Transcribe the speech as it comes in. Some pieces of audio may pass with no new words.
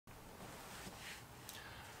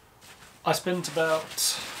I spent about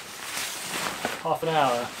half an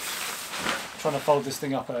hour trying to fold this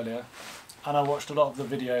thing up earlier, and I watched a lot of the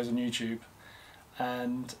videos on YouTube,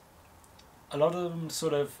 and a lot of them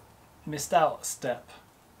sort of missed out a step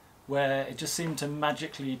where it just seemed to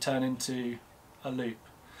magically turn into a loop.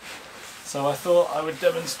 So I thought I would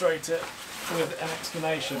demonstrate it with an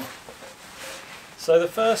explanation. So the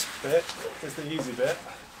first bit is the easy bit.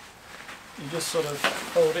 You just sort of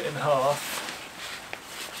fold it in half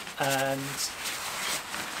and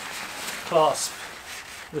clasp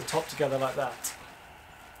the top together like that.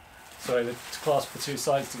 Sorry, clasp the two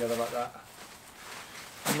sides together like that.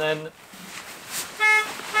 And then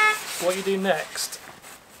what you do next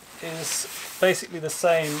is basically the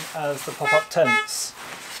same as the pop-up tents.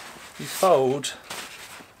 You fold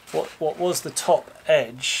what was the top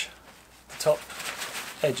edge, the top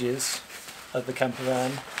edges of the camper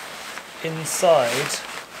van inside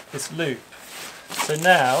this loop. So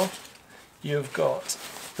now you've got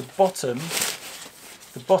the bottom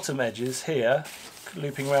edges here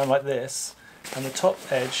looping around like this, and the top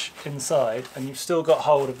edge inside, and you've still got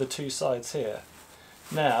hold of the two sides here.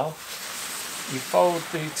 Now you fold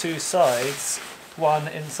the two sides one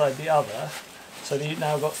inside the other, so that you've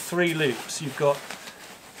now got three loops. You've got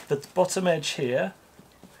the bottom edge here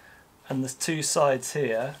and the two sides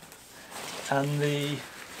here, and the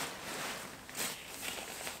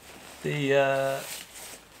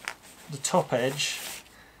top edge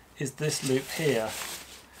is this loop here.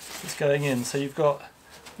 It's going in, so you've got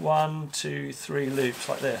 1, 2, 3 loops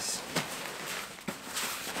like this.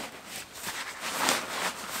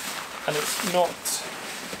 And it's not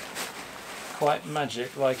quite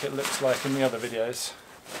magic like it looks like in the other videos.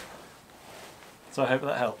 So I hope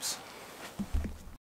that helps.